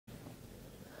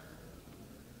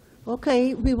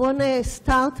Okay, we want to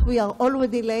start. We are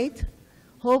already late.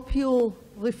 Hope you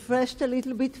refreshed a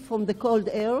little bit from the cold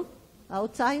air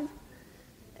outside.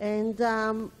 And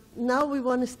now we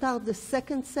want to start the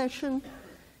second session.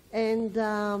 And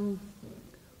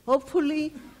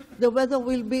hopefully the weather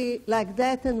will be like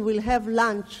that and we'll have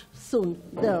lunch soon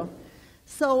there.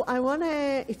 So I want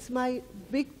to, it's my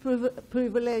big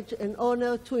privilege and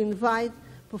honor to invite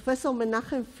Professor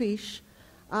Menachem Fish,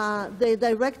 the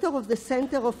director of the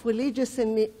Center of Religious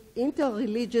and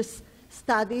Interreligious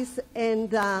Studies, and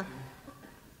the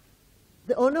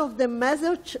owner of the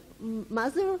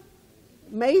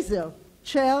Mazer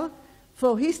Chair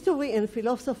for History and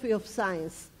Philosophy of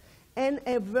Science, and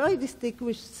a very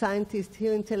distinguished scientist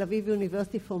here in Tel Aviv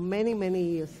University for many, many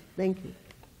years. Thank you.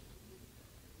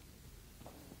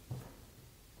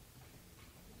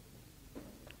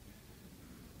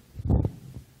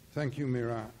 Thank you,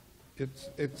 Mira.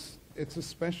 It's a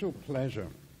special pleasure.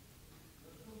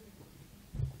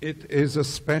 It is a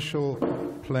special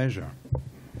pleasure.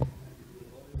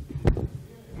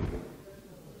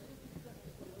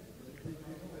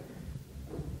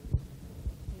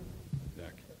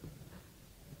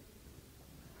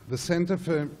 The Center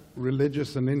for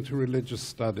Religious and Interreligious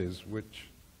Studies, which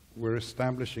we're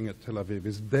establishing at Tel Aviv,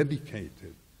 is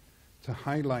dedicated to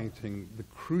highlighting the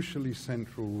crucially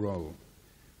central role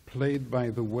played by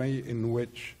the way in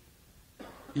which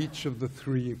each of the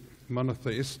three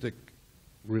monotheistic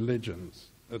religions,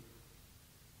 at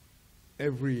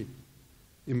every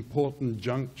important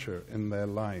juncture in their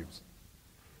lives,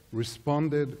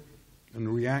 responded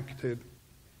and reacted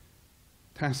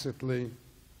tacitly,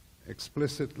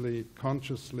 explicitly,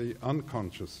 consciously,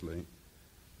 unconsciously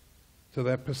to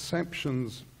their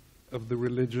perceptions of the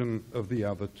religion of the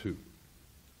other two.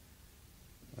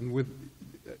 And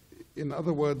in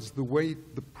other words,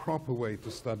 the proper way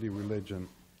to study religion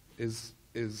is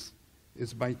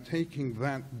by taking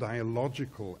that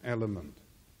dialogical element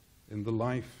in the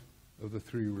life of the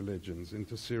three religions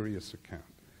into serious account.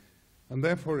 And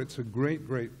therefore, it's a great,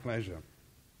 great pleasure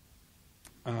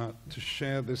to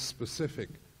share this specific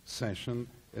session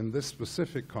in this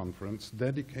specific conference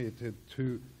dedicated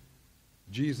to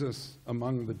Jesus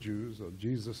among the Jews, or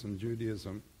Jesus and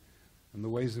Judaism, and the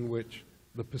ways in which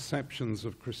the perceptions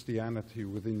of Christianity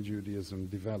within Judaism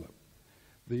develop.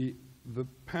 The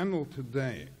panel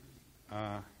today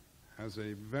has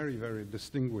a very, very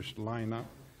distinguished lineup.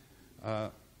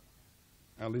 I'll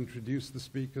introduce the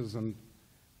speakers and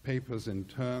papers in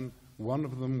turn. One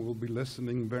of them will be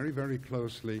listening very, very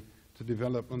closely to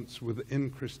developments within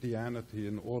Christianity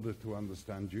in order to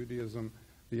understand Judaism.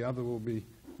 The other will be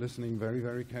listening very,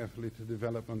 very carefully to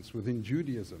developments within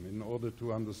Judaism in order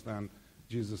to understand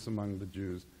Jesus among the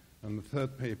Jews. And the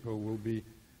third paper will be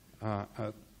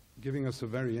giving us a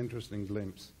very interesting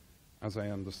glimpse, as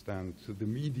I understand, to the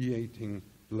mediating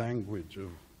language of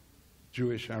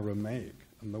Jewish Aramaic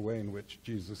and the way in which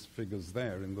Jesus figures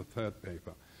there in the third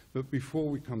paper. But before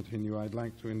we continue, I'd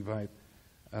like to invite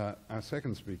our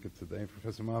second speaker today,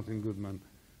 Professor Martin Goodman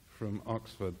from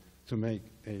Oxford, to make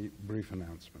a brief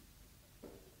announcement.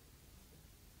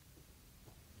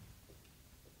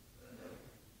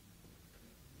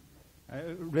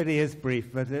 It really is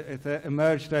brief, but it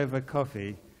emerged over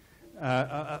coffee.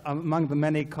 Among the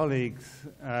many colleagues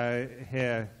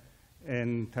here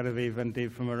in Tel Aviv,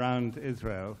 indeed from around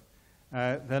Israel,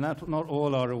 they're not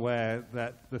all are aware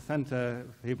that the Center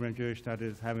for Hebrew and Jewish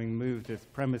Studies, having moved its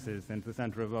premises into the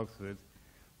centre of Oxford,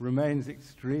 remains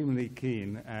extremely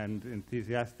keen and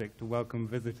enthusiastic to welcome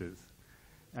visitors.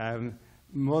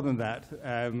 More than that,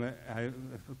 a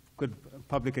good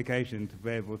public occasion to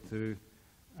be able to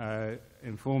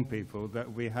inform people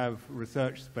that we have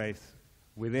research space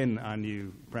within our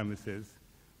new premises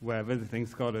where visiting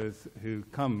scholars who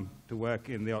come to work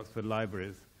in the Oxford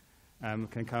libraries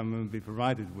can come and be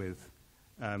provided with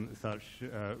such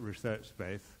research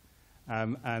space,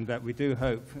 and that we do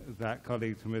hope that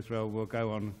colleagues from Israel will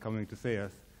go on coming to see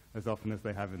us as often as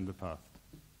they have in the past.